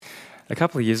A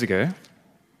couple of years ago,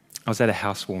 I was at a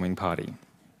housewarming party,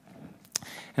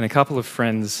 and a couple of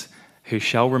friends who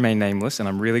shall remain nameless, and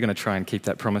I'm really going to try and keep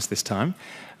that promise this time,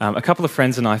 a couple of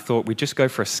friends and I thought we'd just go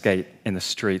for a skate in the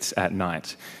streets at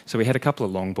night. So we had a couple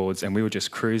of longboards, and we were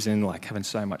just cruising, like having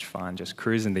so much fun, just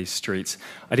cruising these streets.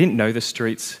 I didn't know the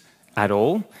streets at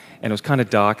all, and it was kind of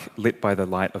dark, lit by the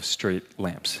light of street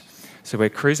lamps. So we're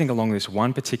cruising along this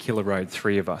one particular road,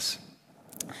 three of us.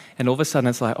 And all of a sudden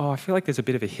it's like, I feel like there's a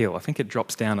bit of a hill. I think it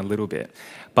drops down a little bit,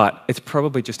 but it's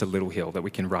probably just a little hill that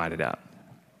we can ride it out.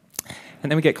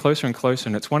 And then we get closer and closer,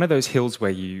 and it's one of those hills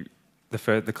where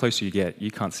the closer you get,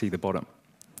 you can't see the bottom.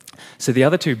 So the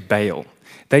other two bail.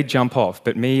 They jump off,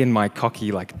 but me and my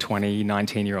cocky,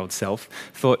 19-year-old self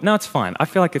thought, no, it's fine. I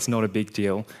feel like it's not a big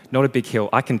deal, not a big hill.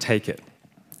 I can take it.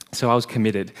 So I was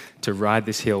committed to ride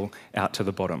this hill out to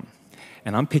the bottom.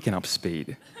 And I'm picking up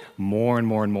speed, more and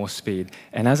more and more speed.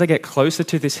 And as I get closer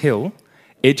to this hill,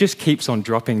 it just keeps on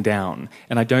dropping down,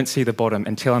 and I don't see the bottom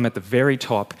until I'm at the very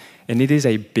top, and it is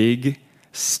a big,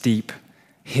 steep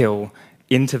hill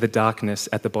into the darkness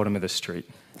at the bottom of the street,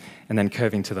 and then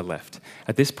curving to the left.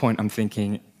 At this point, I'm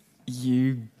thinking,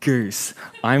 you goose,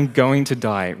 I'm going to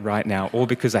die right now, all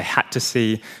because I had to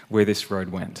see where this road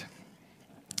went.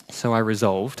 So I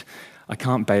resolved, I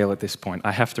can't bail at this point.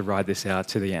 I have to ride this out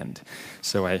to the end.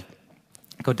 So I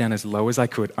got down as low as I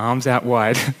could, arms out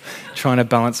wide, trying to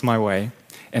balance my way.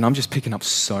 And I'm just picking up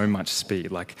so much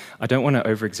speed. I don't want to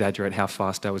over-exaggerate how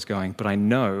fast I was going, but I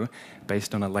know,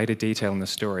 based on a later detail in the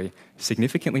story,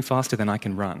 significantly faster than I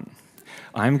can run.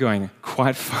 I'm going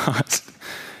quite fast,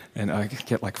 and I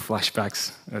get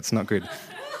flashbacks. That's not good.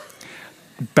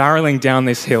 Barreling down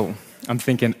this hill, I'm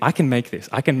thinking, I can make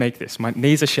this. My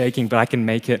knees are shaking, but I can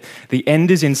make it. The end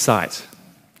is in sight.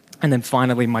 And then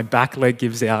finally, my back leg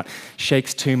gives out,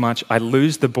 shakes too much. I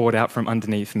lose the board out from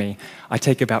underneath me. I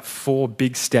take about 4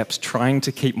 big steps trying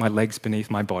to keep my legs beneath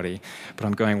my body, but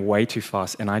I'm going way too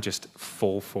fast, and I just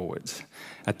fall forwards.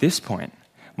 At this point,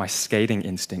 my skating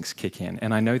instincts kick in,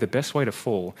 and I know the best way to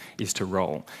fall is to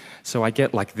roll. So I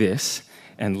get like this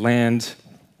and land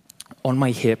on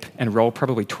my hip and roll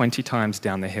probably 20 times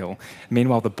down the hill.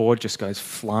 Meanwhile, the board just goes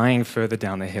flying further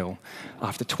down the hill.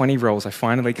 After 20 rolls, I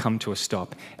finally come to a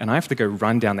stop, and I have to go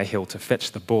run down the hill to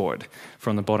fetch the board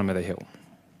from the bottom of the hill.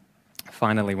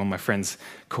 Finally, when my friends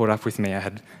caught up with me, I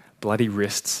had bloody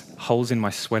wrists, holes in my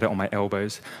sweater on my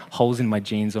elbows, holes in my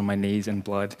jeans on my knees and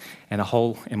blood, and a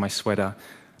hole in my sweater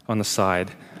on the side.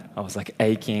 I was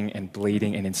aching and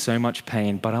bleeding and in so much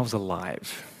pain, but I was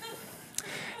alive.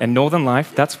 And Northern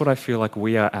Life, that's what I feel like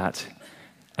we are at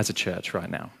as a church right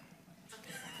now.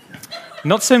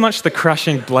 Not so much the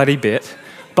crushing, bloody bit,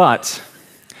 but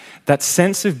that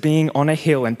sense of being on a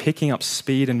hill and picking up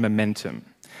speed and momentum.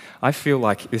 I feel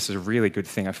like this is a really good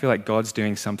thing. I feel like God's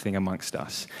doing something amongst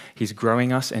us. He's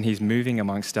growing us and He's moving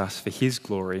amongst us for His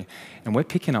glory, and we're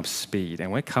picking up speed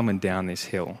and we're coming down this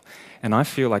hill. And I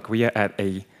feel like we are at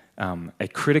a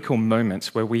critical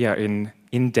moment where we are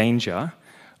in danger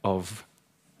of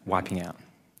wiping out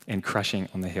and crushing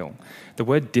on the hill. The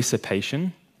word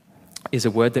dissipation is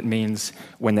a word that means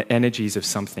when the energies of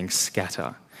something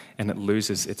scatter and it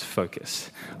loses its focus.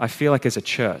 I feel like as a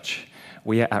church,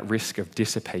 we are at risk of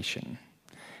dissipation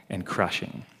and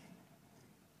crushing.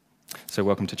 So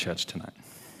welcome to church tonight.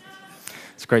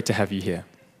 It's great to have you here.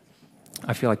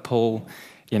 I feel like Paul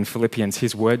in Philippians,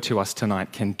 his word to us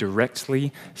tonight can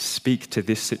directly speak to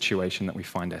this situation that we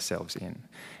find ourselves in.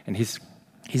 And he's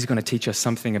going to teach us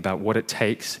something about what it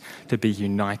takes to be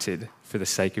united for the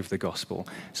sake of the gospel,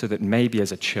 so that maybe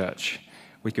as a church,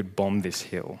 we could bomb this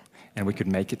hill and we could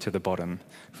make it to the bottom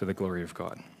for the glory of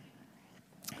God.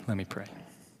 Let me pray.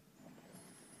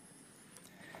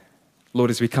 Lord,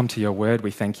 as we come to your word,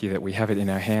 we thank you that we have it in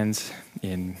our hands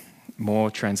in more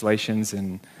translations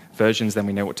and versions than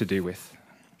we know what to do with.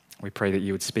 We pray that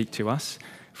you would speak to us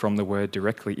from the word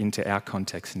directly into our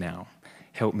context now.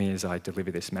 Help me as I deliver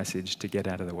this message to get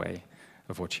out of the way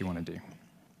of what you want to do.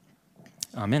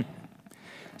 Amen.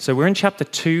 So we're in chapter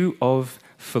 2 of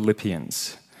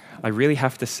Philippians. I really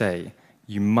have to say,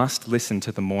 you must listen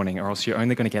to the morning or else you're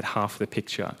only going to get half the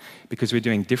picture, because we're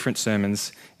doing different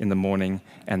sermons in the morning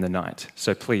and the night.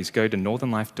 So please go to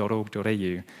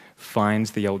northernlife.org.au, find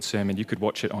the old sermon. You could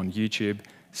watch it on YouTube,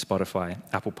 Spotify,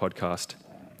 Apple Podcast,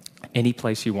 any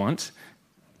place you want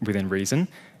within reason.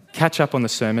 Catch up on the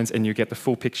sermons and you get the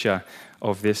full picture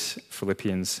of this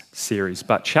Philippians series.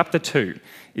 But chapter 2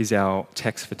 is our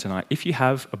text for tonight. If you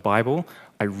have a Bible,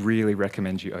 I really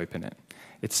recommend you open it.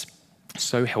 It's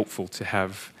so helpful to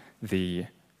have the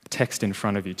text in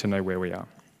front of you to know where we are.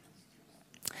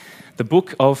 The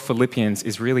book of Philippians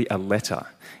is really a letter.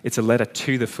 It's a letter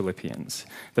to the Philippians.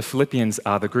 The Philippians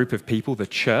are the group of people, the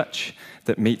church,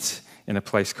 that meets in a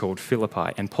place called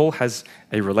Philippi. And Paul has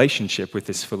a relationship with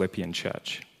this Philippian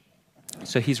church.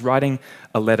 So he's writing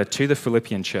a letter to the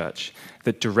Philippian church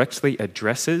that directly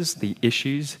addresses the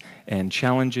issues and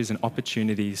challenges and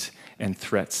opportunities and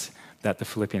threats that the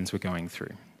Philippians were going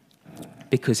through,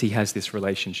 because he has this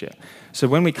relationship. So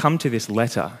when we come to this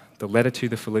letter, the letter to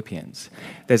the Philippians,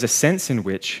 there's a sense in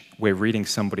which we're reading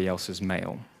somebody else's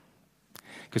mail,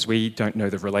 because we don't know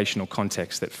the relational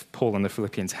context that Paul and the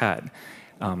Philippians had.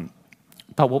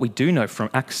 But what we do know from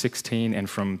Acts 16 and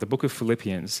from the book of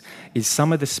Philippians is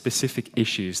some of the specific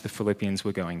issues the Philippians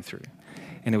were going through.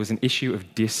 And it was an issue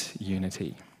of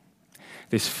disunity.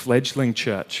 This fledgling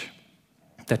church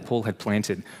that Paul had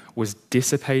planted was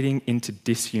dissipating into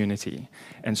disunity.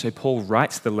 And so Paul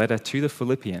writes the letter to the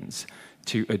Philippians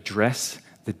to address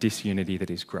the disunity that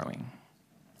is growing.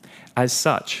 As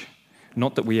such,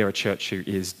 not that we are a church who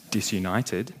is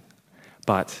disunited,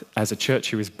 but as a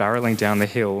church who is barreling down the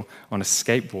hill on a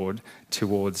skateboard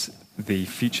towards the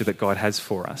future that God has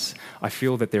for us, I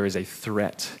feel that there is a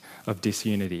threat of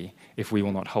disunity if we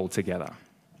will not hold together.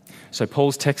 So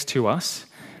Paul's text to us,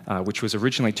 which was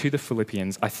originally to the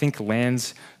Philippians, I think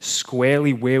lands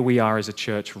squarely where we are as a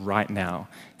church right now,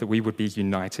 that we would be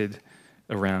united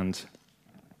around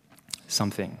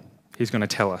something. He's going to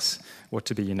tell us what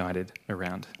to be united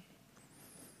around.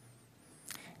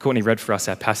 Courtney read for us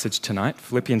our passage tonight,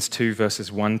 Philippians 2,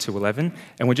 verses 1 to 11,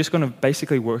 and we're just going to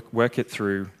basically work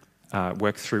through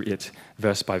it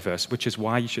verse by verse, which is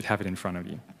why you should have it in front of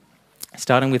you.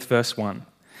 Starting with verse 1.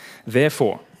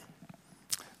 Therefore,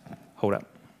 hold up.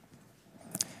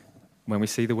 When we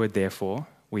see the word therefore,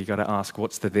 we got to ask,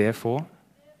 what's the therefore?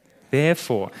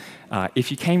 Therefore.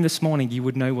 If you came this morning, you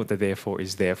would know what the therefore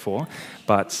is there for,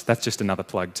 but that's just another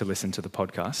plug to listen to the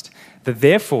podcast. The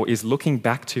therefore is looking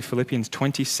back to Philippians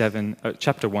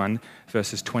chapter 1,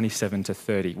 verses 27 to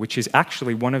 30, which is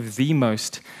actually one of the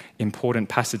most important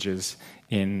passages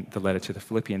in the letter to the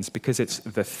Philippians because it's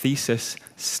the thesis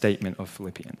statement of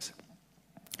Philippians.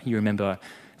 You remember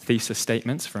thesis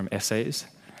statements from essays?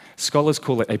 Scholars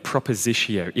call it a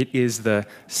propositio. It is the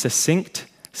succinct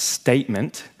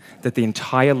statement that the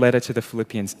entire letter to the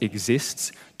Philippians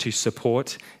exists to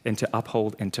support and to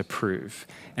uphold and to prove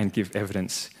and give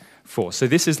evidence for. So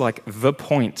this is like the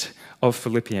point of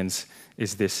Philippians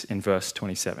is this in verse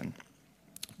 27.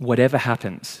 Whatever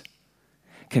happens,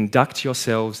 conduct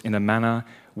yourselves in a manner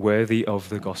worthy of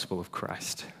the gospel of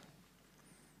Christ.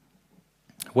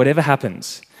 Whatever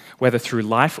happens, whether through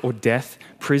life or death,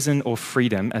 prison or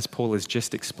freedom, as Paul has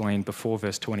just explained before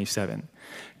verse 27,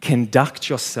 conduct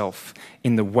yourself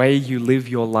in the way you live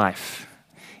your life,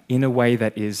 in a way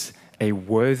that is a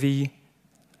worthy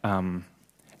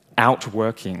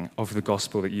outworking of the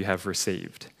gospel that you have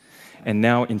received. And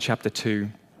now in chapter 2,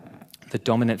 the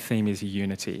dominant theme is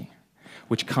unity,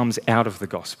 which comes out of the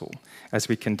gospel as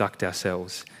we conduct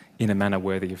ourselves in a manner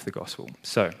worthy of the gospel.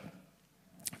 So,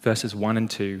 verses 1 and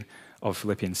 2 of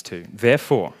Philippians 2.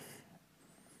 Therefore,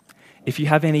 if you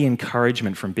have any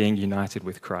encouragement from being united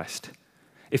with Christ,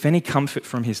 if any comfort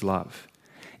from his love,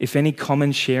 if any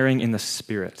common sharing in the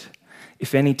Spirit,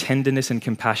 if any tenderness and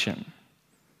compassion,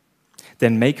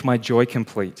 then make my joy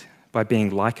complete by being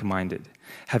like-minded,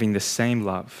 having the same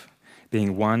love,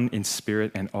 being one in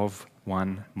spirit and of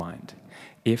one mind.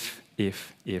 If.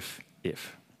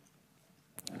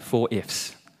 Four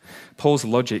ifs. Paul's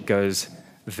logic goes,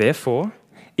 therefore,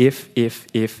 if,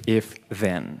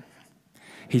 then.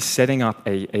 He's setting up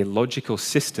a logical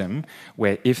system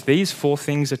where if these four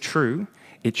things are true,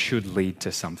 it should lead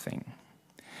to something.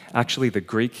 Actually, the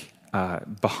Greek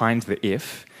behind the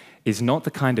if is not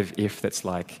the kind of if that's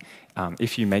like,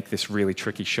 if you make this really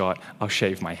tricky shot, I'll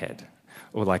shave my head.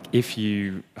 Or like, if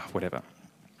you,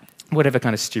 whatever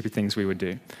kind of stupid things we would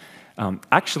do.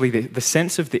 Actually, the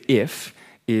sense of the if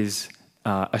is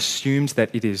assumes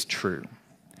that it is true.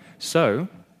 So,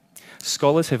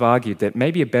 scholars have argued that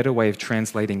maybe a better way of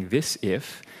translating this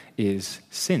if is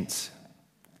since.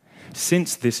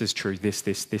 Since this is true, this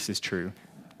is true,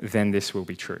 then this will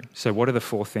be true. So what are the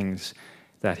four things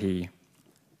that he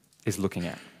is looking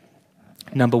at?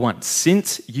 Number one,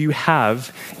 since you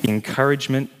have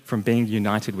encouragement from being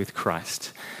united with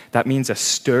Christ, that means a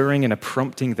stirring and a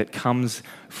prompting that comes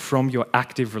from your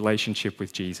active relationship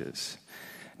with Jesus.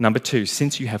 Number two,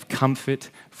 since you have comfort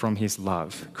from his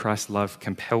love, Christ's love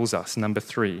compels us. Number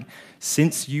three,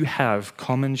 since you have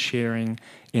common sharing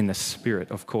in the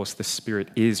Spirit, of course, the Spirit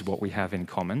is what we have in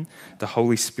common, the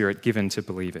Holy Spirit given to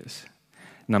believers.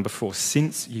 Number four,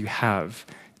 since you have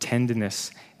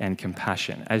tenderness and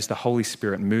compassion as the Holy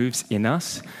Spirit moves in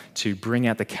us to bring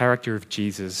out the character of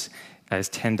Jesus as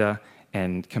tender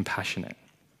and compassionate.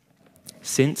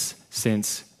 Since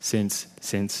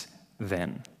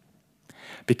then.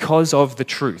 Because of the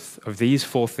truth of these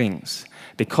four things,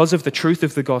 because of the truth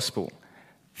of the gospel,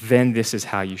 then this is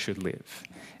how you should live.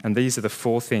 And these are the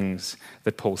four things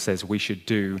that Paul says we should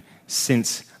do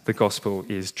since the gospel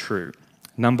is true.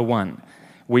 Number one,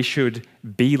 we should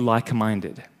be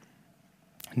like-minded.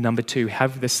 Number two,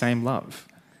 have the same love.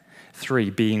 Three,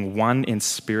 being one in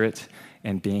spirit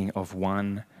and being of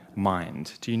one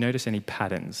mind. Do you notice any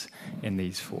patterns in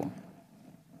these four?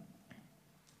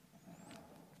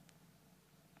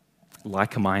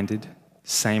 Like-minded,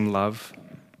 same love,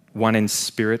 one in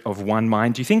spirit, of one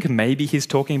mind. Do you think maybe he's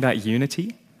talking about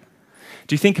unity?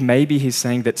 Do you think maybe he's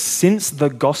saying that since the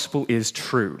gospel is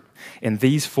true in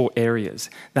these four areas,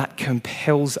 that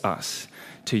compels us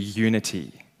to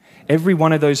unity? Every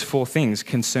one of those four things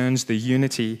concerns the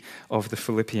unity of the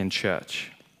Philippian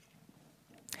church.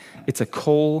 It's a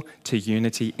call to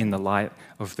unity in the light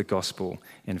of the gospel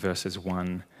in verses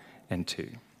 1 and 2.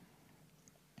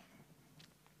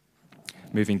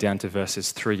 Moving down to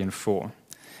verses 3 and 4.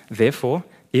 Therefore,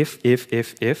 if,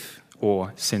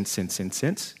 or since,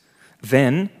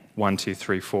 then, 1, 2,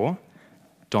 3, 4,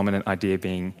 dominant idea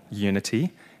being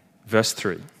unity. Verse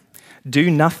 3,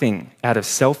 do nothing out of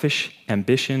selfish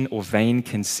ambition or vain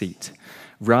conceit.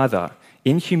 Rather,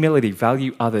 in humility,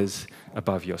 value others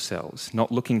above yourselves,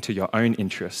 not looking to your own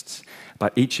interests,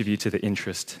 but each of you to the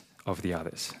interest of the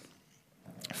others.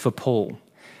 For Paul,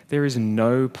 there is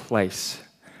no place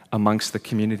amongst the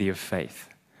community of faith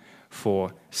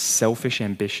for selfish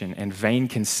ambition and vain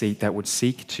conceit that would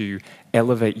seek to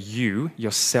elevate you,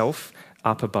 yourself,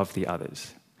 up above the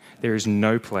others. There is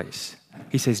no place.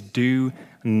 He says, do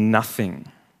nothing.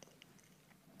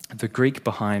 The Greek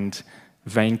behind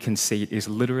vain conceit is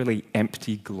literally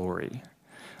empty glory.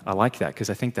 I like that because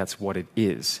I think that's what it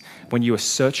is. When you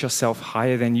assert yourself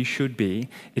higher than you should be,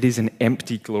 it is an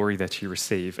empty glory that you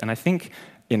receive. And I think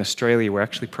in Australia, we're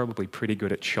actually probably pretty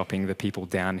good at chopping the people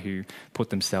down who put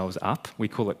themselves up. We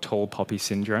call it tall poppy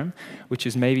syndrome, which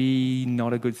is maybe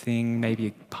not a good thing, maybe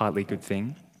a partly good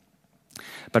thing.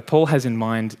 But Paul has in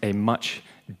mind a much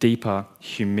deeper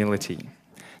humility,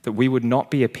 that we would not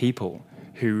be a people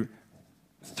who,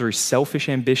 through selfish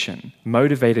ambition,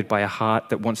 motivated by a heart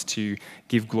that wants to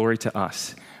give glory to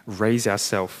us, raise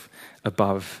ourselves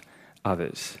above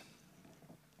others.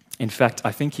 In fact,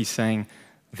 I think he's saying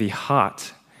the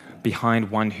heart behind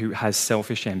one who has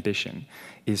selfish ambition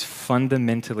is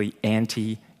fundamentally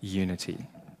anti-unity.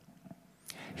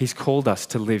 He's called us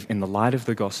to live in the light of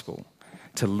the gospel,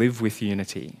 to live with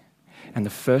unity. And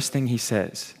the first thing he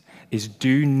says is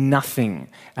do nothing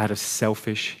out of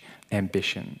selfish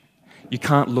ambition. You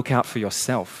can't look out for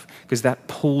yourself because that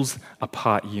pulls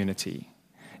apart unity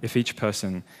if each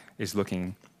person is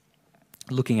looking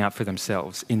out for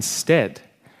themselves. Instead,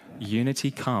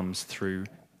 unity comes through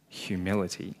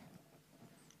humility.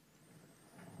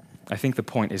 I think the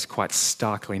point is quite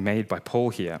starkly made by Paul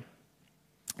here,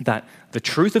 that the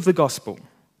truth of the gospel,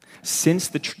 since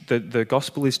the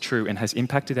gospel is true and has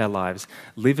impacted our lives,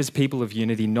 live as people of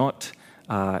unity, not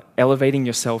elevating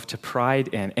yourself to pride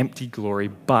and empty glory,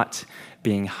 but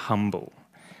being humble,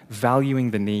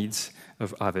 valuing the needs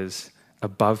of others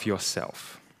above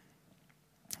yourself.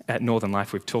 At Northern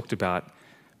Life, we've talked about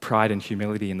pride and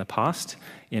humility in the past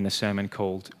in a sermon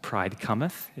called Pride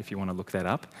Cometh, if you want to look that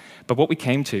up. But what we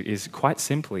came to is quite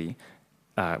simply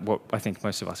what I think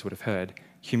most of us would have heard.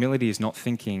 Humility is not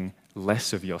thinking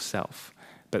less of yourself,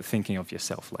 but thinking of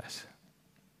yourself less.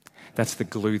 That's the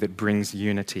glue that brings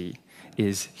unity,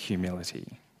 is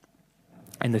humility.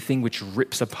 And the thing which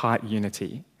rips apart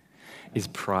unity is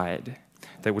pride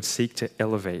that would seek to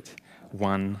elevate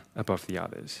one above the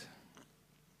others.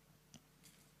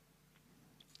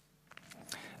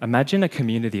 Imagine a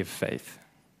community of faith,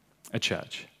 a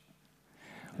church,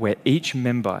 where each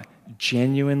member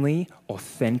genuinely,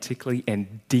 authentically,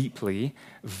 and deeply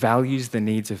values the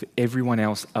needs of everyone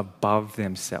else above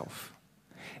themselves.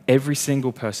 Every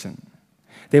single person.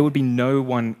 There would be no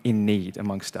one in need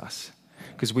amongst us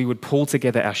because we would pull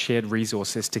together our shared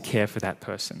resources to care for that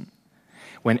person.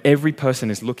 When every person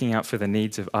is looking out for the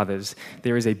needs of others,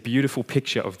 there is a beautiful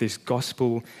picture of this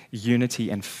gospel unity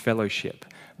and fellowship.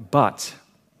 But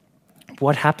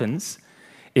what happens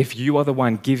if you are the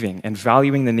one giving and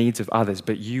valuing the needs of others,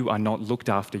 but you are not looked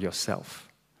after yourself?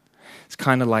 It's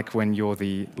kind of like when you're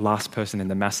the last person in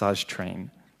the massage train.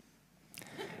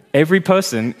 Every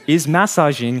person is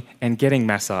massaging and getting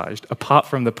massaged, apart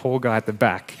from the poor guy at the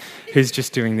back who's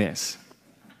just doing this.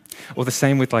 Or the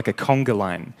same with like a conga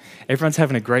line. Everyone's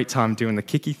having a great time doing the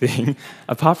kicky thing,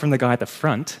 apart from the guy at the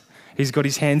front. He's got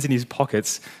his hands in his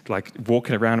pockets, like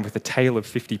walking around with a tail of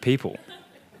 50 people.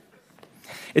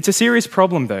 It's a serious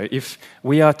problem, though, if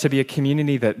we are to be a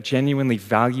community that genuinely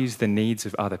values the needs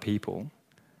of other people.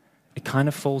 It kind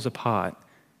of falls apart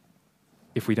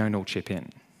if we don't all chip in,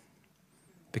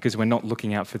 because we're not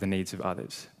looking out for the needs of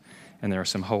others, and there are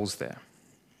some holes there.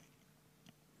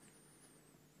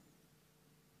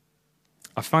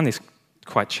 I find this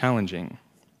quite challenging,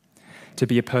 to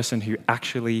be a person who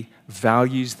actually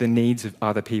values the needs of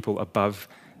other people above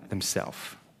themselves.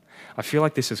 I feel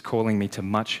like this is calling me to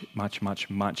much, much, much,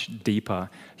 much deeper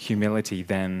humility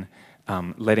than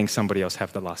letting somebody else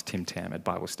have the last Tim Tam at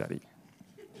Bible study.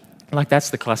 Like, that's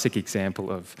the classic example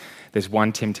of there's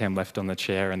one Tim Tam left on the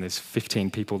chair and there's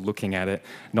 15 people looking at it,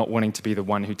 not wanting to be the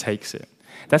one who takes it.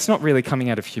 That's not really coming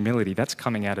out of humility. That's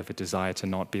coming out of a desire to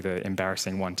not be the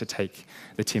embarrassing one to take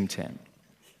the Tim Tam.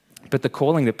 But the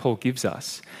calling that Paul gives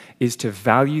us is to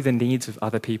value the needs of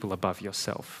other people above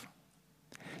yourself,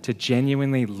 to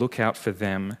genuinely look out for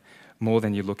them more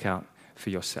than you look out for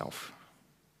yourself.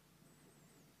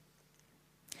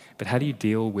 But how do you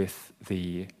deal with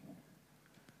the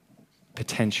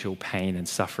potential pain and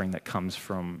suffering that comes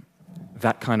from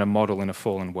that kind of model in a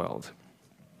fallen world?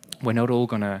 We're not all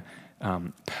going to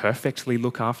perfectly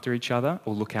look after each other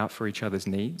or look out for each other's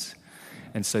needs.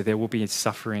 And so there will be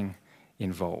suffering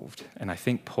involved. And I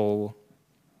think Paul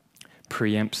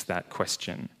preempts that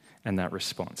question and that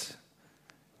response.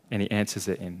 And he answers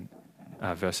it in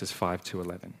verses 5 to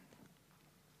 11.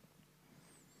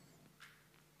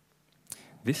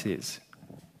 This is,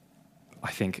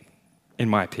 I think, in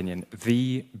my opinion,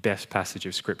 the best passage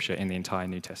of Scripture in the entire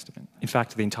New Testament. In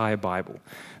fact, the entire Bible.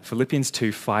 Philippians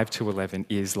 2, 5 to 11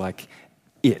 is like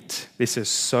it. This is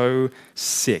so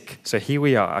sick. So here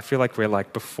we are. I feel like we're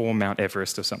like before Mount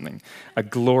Everest or something. A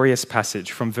glorious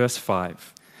passage from verse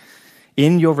 5.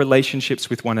 In your relationships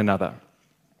with one another,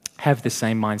 have the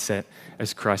same mindset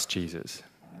as Christ Jesus.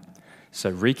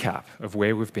 So recap of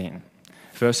where we've been.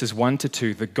 Verses 1 to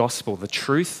 2, the gospel, the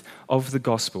truth of the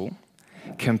gospel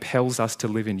compels us to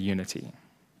live in unity.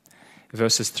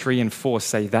 Verses 3 and 4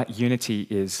 say that unity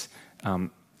is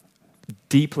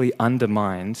deeply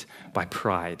undermined by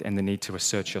pride and the need to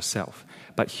assert yourself.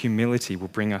 But humility will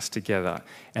bring us together.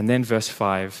 And then verse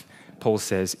 5, Paul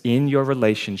says, in your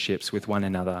relationships with one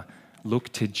another, look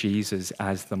to Jesus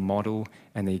as the model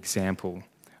and the example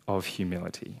of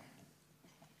humility.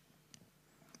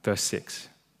 Verse 6.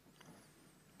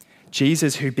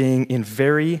 Jesus, who being in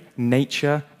very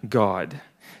nature God,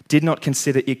 did not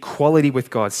consider equality with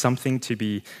God something to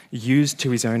be used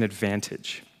to his own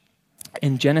advantage.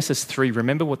 In Genesis 3,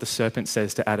 remember what the serpent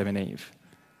says to Adam and Eve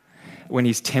when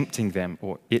he's tempting them,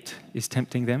 or it is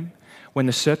tempting them. When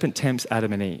the serpent tempts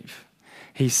Adam and Eve,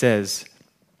 he says,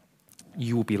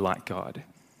 you will be like God.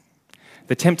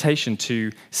 The temptation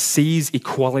to seize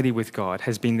equality with God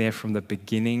has been there from the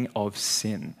beginning of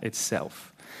sin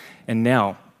itself. And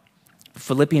now,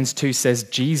 Philippians 2 says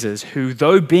Jesus, who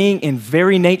though being in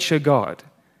very nature God,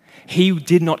 he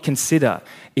did not consider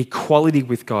equality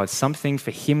with God something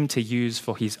for him to use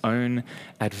for his own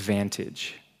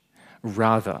advantage.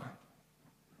 Rather,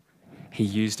 he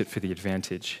used it for the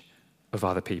advantage of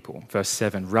other people. Verse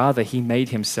 7, rather he made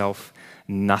himself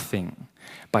nothing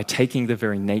by taking the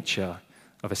very nature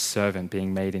of a servant,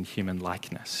 being made in human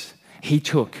likeness.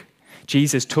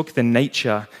 Jesus took the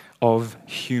nature of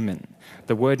human.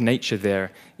 The word nature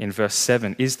there in verse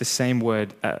 7 is the same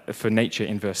word for nature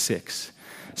in verse 6.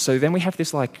 So then we have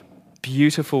this like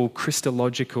beautiful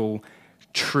Christological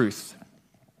truth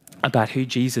about who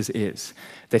Jesus is,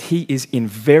 that he is in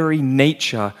very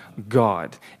nature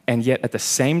God, and yet at the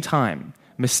same time,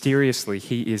 mysteriously,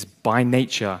 he is by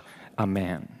nature a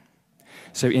man.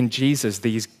 So in Jesus,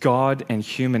 these God and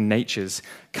human natures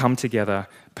come together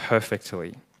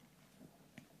perfectly.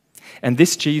 And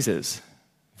this Jesus,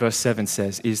 verse 7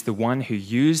 says, is the one who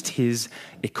used his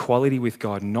equality with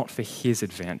God not for his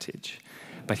advantage,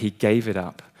 but he gave it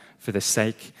up for the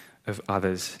sake of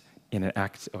others in an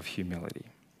act of humility.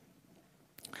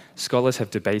 Scholars have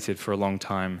debated for a long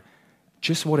time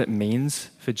just what it means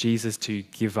for Jesus to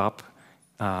give up,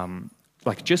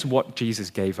 just what Jesus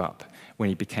gave up when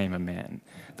he became a man.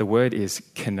 The word is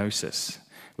kenosis,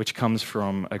 which comes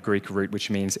from a Greek root which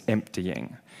means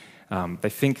emptying. They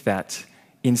think that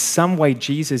in some way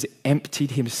Jesus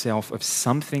emptied himself of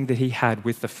something that he had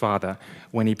with the Father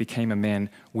when he became a man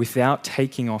without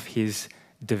taking off his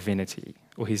divinity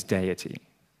or his deity.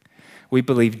 We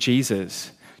believe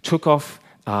Jesus took off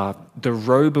the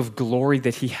robe of glory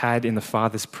that he had in the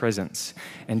Father's presence.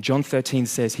 And John 13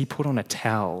 says he put on a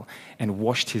towel and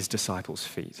washed his disciples'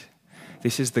 feet.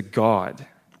 This is the God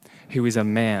who is a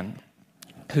man,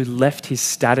 who left his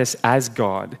status as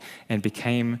God and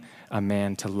became a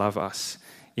man to love us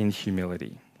in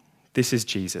humility. This is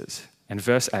Jesus. And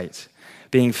verse 8,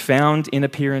 being found in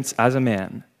appearance as a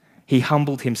man, he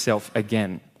humbled himself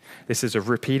again. This is a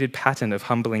repeated pattern of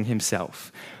humbling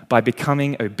himself by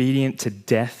becoming obedient to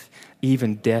death,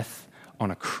 even death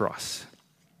on a cross.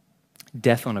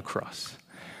 Death on a cross.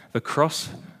 The cross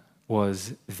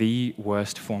was the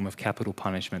worst form of capital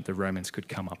punishment the Romans could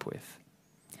come up with.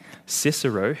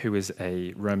 Cicero, who is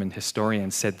a Roman historian,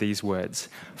 said these words,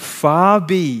 "Far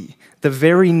be the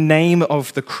very name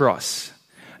of the cross,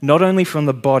 not only from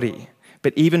the body,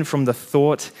 but even from the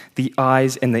thought, the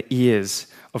eyes, and the ears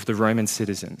of the Roman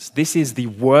citizens. This is the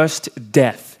worst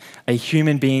death a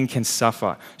human being can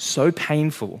suffer. So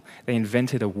painful, they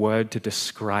invented a word to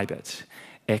describe it,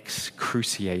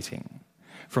 excruciating.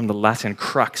 From the Latin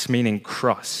crux, meaning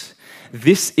cross.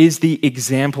 This is the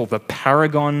example, the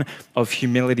paragon of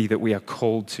humility that we are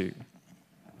called to.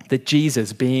 That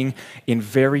Jesus, being in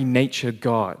very nature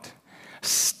God,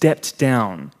 stepped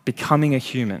down, becoming a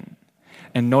human.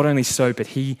 And not only so, but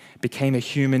he became a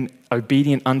human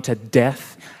obedient unto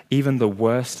death, even the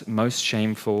worst, most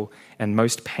shameful, and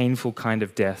most painful kind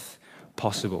of death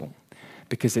possible.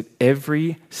 Because at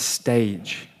every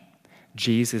stage,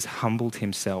 Jesus humbled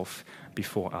himself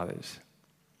before others.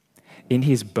 In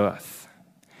his birth,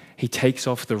 he takes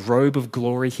off the robe of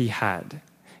glory he had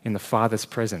in the Father's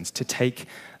presence to take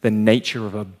the nature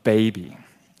of a baby.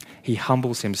 He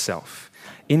humbles himself.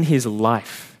 In his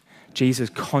life, Jesus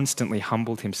constantly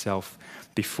humbled himself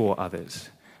before others.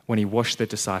 When he washed the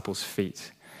disciples'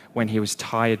 feet, when he was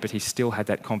tired, but he still had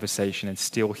that conversation and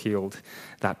still healed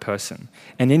that person.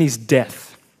 And in his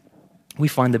death, we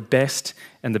find the best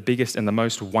and the biggest and the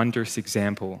most wondrous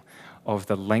example of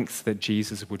the lengths that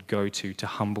Jesus would go to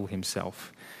humble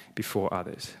himself before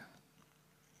others.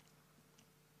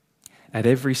 At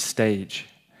every stage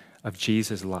of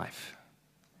Jesus' life,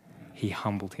 he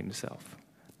humbled himself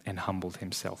and humbled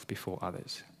himself before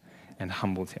others and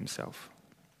humbled himself.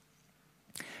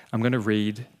 I'm going to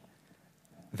read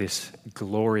this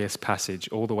glorious passage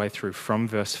all the way through from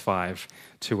verse 5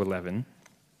 to 11.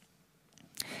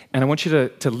 And I want you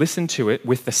to listen to it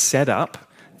with the setup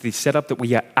that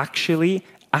we are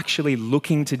actually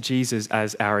looking to Jesus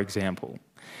as our example.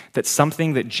 That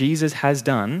something that Jesus has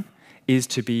done is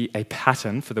to be a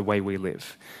pattern for the way we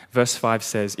live. Verse 5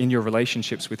 says, in your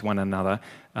relationships with one another,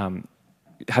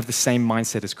 have the same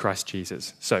mindset as Christ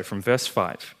Jesus. So from verse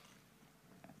 5,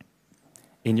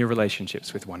 in your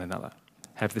relationships with one another,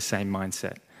 have the same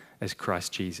mindset as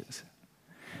Christ Jesus,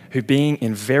 who being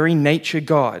in very nature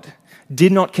God,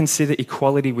 did not consider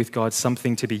equality with God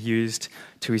something to be used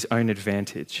to his own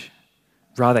advantage.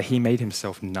 Rather, he made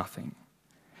himself nothing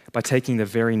by taking the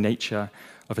very nature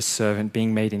of a servant,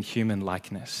 being made in human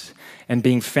likeness, and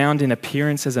being found in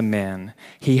appearance as a man,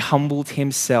 he humbled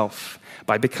himself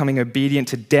by becoming obedient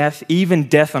to death, even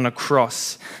death on a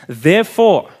cross.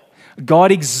 Therefore,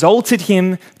 God exalted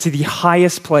him to the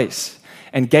highest place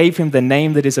and gave him the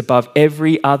name that is above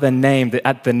every other name, that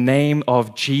at the name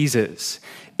of Jesus,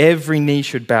 every knee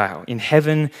should bow in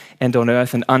heaven and on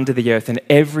earth and under the earth, and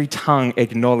every tongue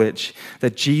acknowledge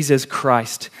that Jesus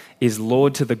Christ is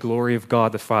Lord to the glory of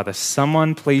God the Father.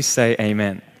 Someone please say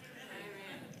amen. Amen.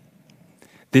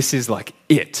 This is like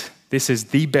it. This is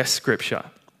the best scripture.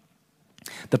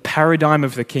 The paradigm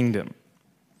of the kingdom.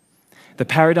 The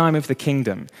paradigm of the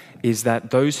kingdom is that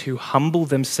those who humble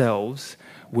themselves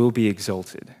will be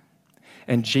exalted.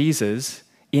 And Jesus,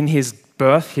 in his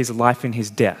birth, his life, and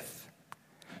his death,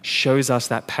 shows us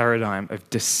that paradigm of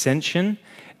descension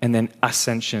and then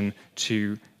ascension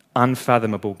to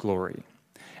unfathomable glory.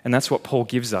 And that's what Paul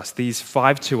gives us. These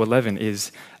 5 to 11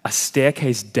 is a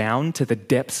staircase down to the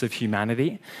depths of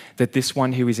humanity, that this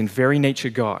one who is in very nature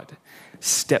God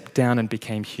stepped down and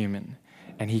became human,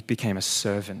 and he became a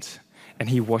servant, and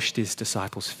he washed his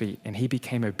disciples' feet, and he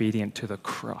became obedient to the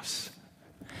cross.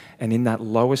 And in that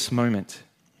lowest moment,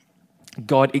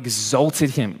 God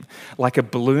exalted him like a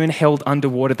balloon held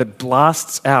underwater that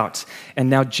blasts out. And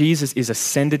now Jesus is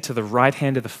ascended to the right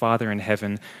hand of the Father in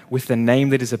heaven with the name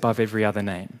that is above every other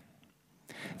name.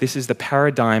 This is the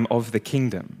paradigm of the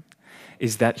kingdom,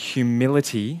 is that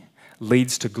humility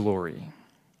leads to glory.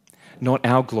 Not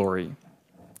our glory,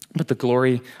 but the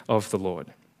glory of the Lord.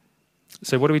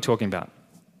 So what are we talking about?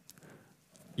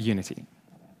 Unity.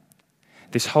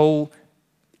 This whole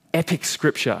epic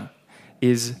scripture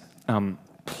is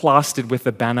plastered with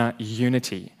the banner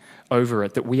unity over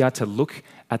it, that we are to look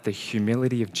at the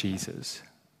humility of Jesus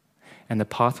and the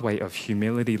pathway of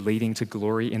humility leading to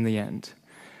glory in the end.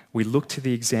 We look to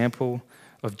the example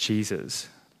of Jesus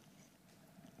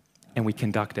and we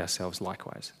conduct ourselves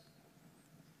likewise.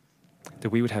 That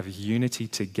we would have unity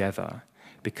together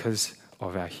because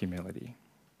of our humility.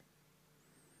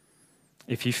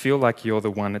 If you feel like you're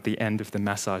the one at the end of the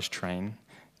massage train,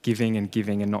 giving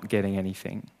and not getting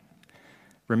anything,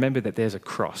 remember that there's a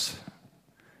cross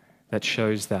that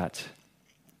shows that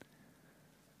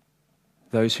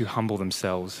those who humble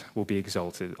themselves will be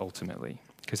exalted ultimately,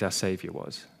 because our Savior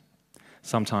was.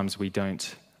 Sometimes we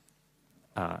don't,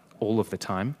 all of the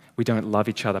time, we don't love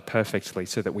each other perfectly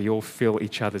so that we all fill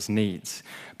each other's needs.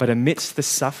 But amidst the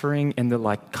suffering and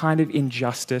the kind of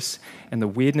injustice and the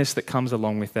weirdness that comes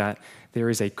along with that, there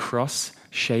is a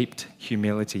cross-shaped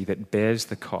humility that bears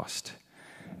the cost,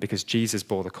 because Jesus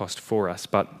bore the cost for us.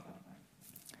 But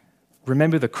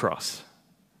remember the cross.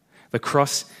 The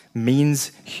cross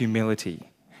means humility,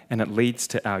 and it leads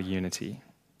to our unity.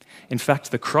 In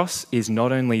fact, the cross is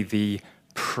not only the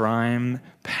prime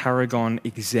paragon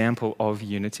example of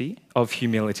unity, of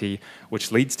humility,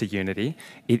 which leads to unity,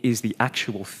 it is the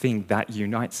actual thing that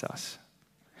unites us.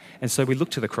 And so we look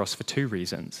to the cross for two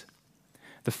reasons.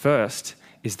 The first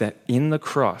is that in the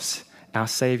cross, our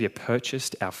Savior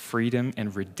purchased our freedom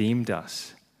and redeemed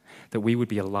us, that we would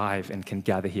be alive and can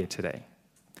gather here today.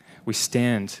 We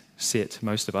sit,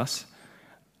 most of us,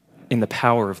 in the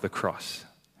power of the cross.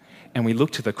 And we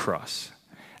look to the cross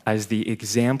as the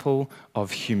example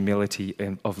of humility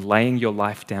and of laying your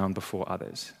life down before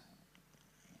others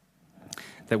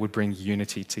that would bring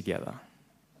unity together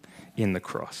in the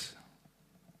cross.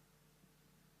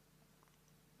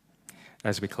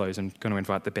 As we close, I'm going to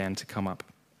invite the band to come up.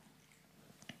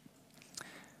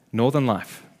 Northern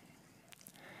Life,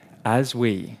 as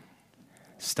we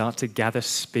start to gather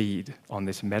speed on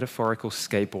this metaphorical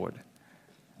skateboard,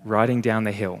 riding down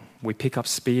the hill, we pick up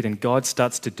speed and God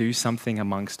starts to do something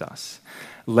amongst us.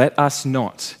 Let us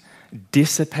not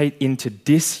dissipate into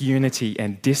disunity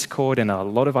and discord and a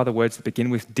lot of other words that begin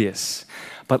with dis,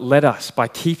 but let us, by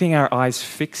keeping our eyes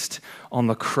fixed on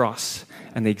the cross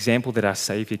and the example that our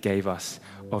Savior gave us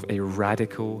of a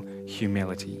radical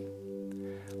humility,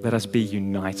 let us be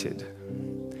united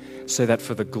so that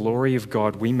for the glory of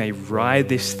God, we may ride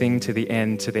this thing to the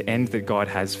end that God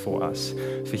has for us,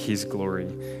 for His glory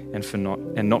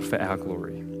and not for our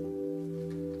glory.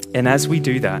 And as we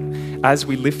do that, as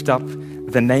we lift up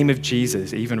the name of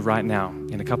Jesus, even right now,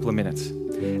 in a couple of minutes,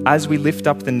 as we lift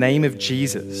up the name of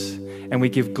Jesus and we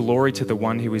give glory to the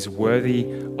one who is worthy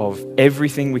of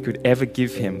everything we could ever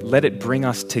give Him, let it bring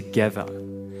us together.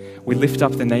 We lift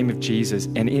up the name of Jesus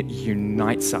and it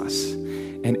unites us.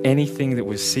 And anything that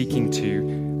was seeking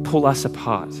to pull us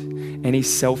apart, any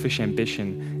selfish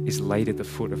ambition is laid at the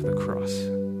foot of the cross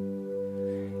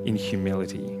in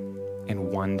humility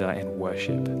and wonder and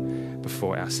worship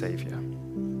before our Savior.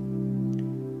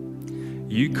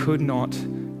 You could not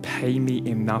pay me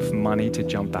enough money to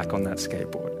jump back on that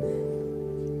skateboard.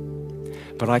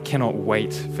 But I cannot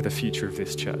wait for the future of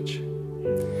this church.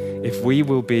 If we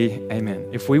will be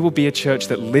a church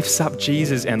that lifts up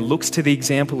Jesus and looks to the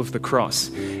example of the cross,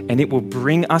 and it will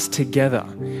bring us together,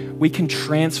 we can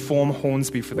transform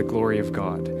Hornsby for the glory of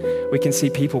God. We can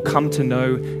see people come to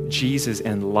know Jesus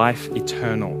and life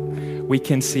eternal. We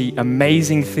can see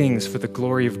amazing things for the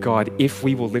glory of God if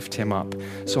we will lift Him up.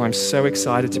 So I'm so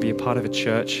excited to be a part of a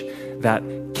church that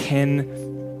can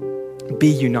be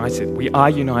united. We are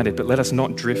united, but let us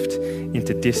not drift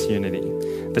into disunity.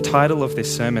 The title of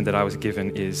this sermon that I was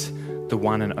given is The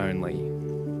One and Only,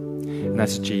 and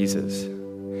that's Jesus.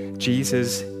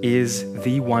 Jesus is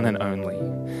the one and only.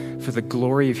 For the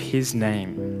glory of His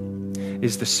name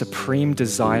is the supreme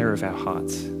desire of our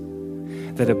hearts,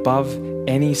 that above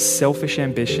any selfish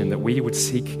ambition that we would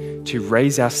seek to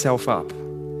raise ourselves up,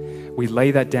 we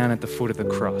lay that down at the foot of the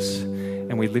cross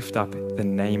and we lift up the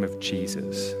name of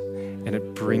Jesus, and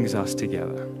it brings us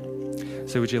together.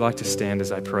 So would you like to stand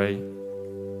as I pray?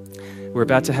 We're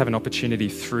about to have an opportunity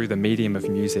through the medium of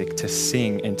music to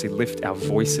sing and to lift our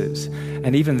voices.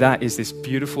 And even that is this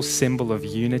beautiful symbol of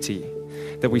unity,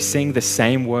 that we sing the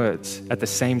same words at the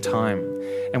same time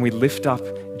and we lift up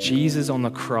Jesus on the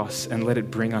cross and let it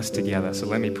bring us together. So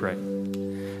let me pray.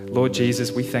 Lord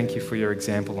Jesus, we thank You for Your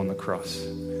example on the cross.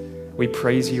 We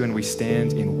praise You and we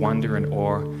stand in wonder and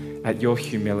awe at Your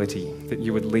humility, that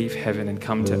You would leave heaven and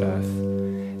come to earth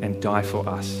and die for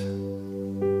us,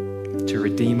 to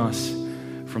redeem us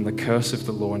from the curse of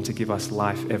the law and to give us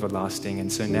life everlasting.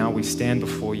 And so now we stand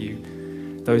before You,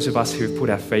 those of us who have put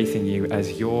our faith in You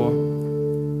as Your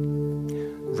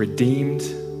redeemed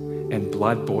and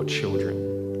blood-bought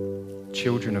children,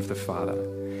 children of the Father.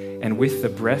 And with the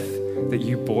breath that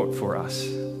you bought for us,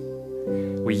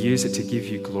 we use it to give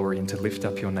you glory and to lift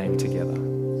up your name together.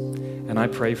 And I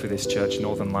pray for this church,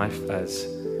 Northern Life, as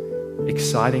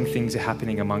exciting things are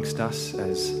happening amongst us,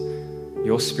 as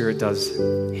your Spirit does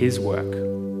his work.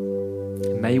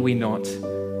 May we not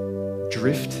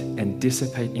drift and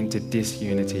dissipate into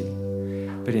disunity,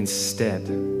 but instead,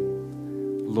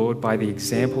 Lord, by the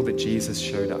example that Jesus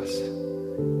showed us,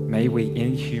 may we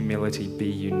in humility be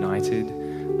united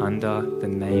under the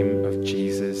name of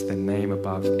Jesus, the name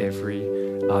above every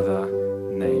other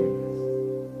name.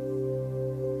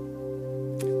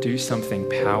 Do something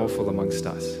powerful amongst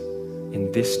us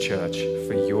in this church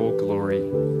for your glory.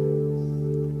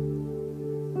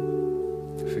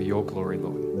 For your glory,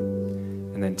 Lord.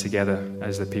 And then together,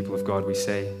 as the people of God, we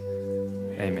say,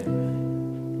 Amen.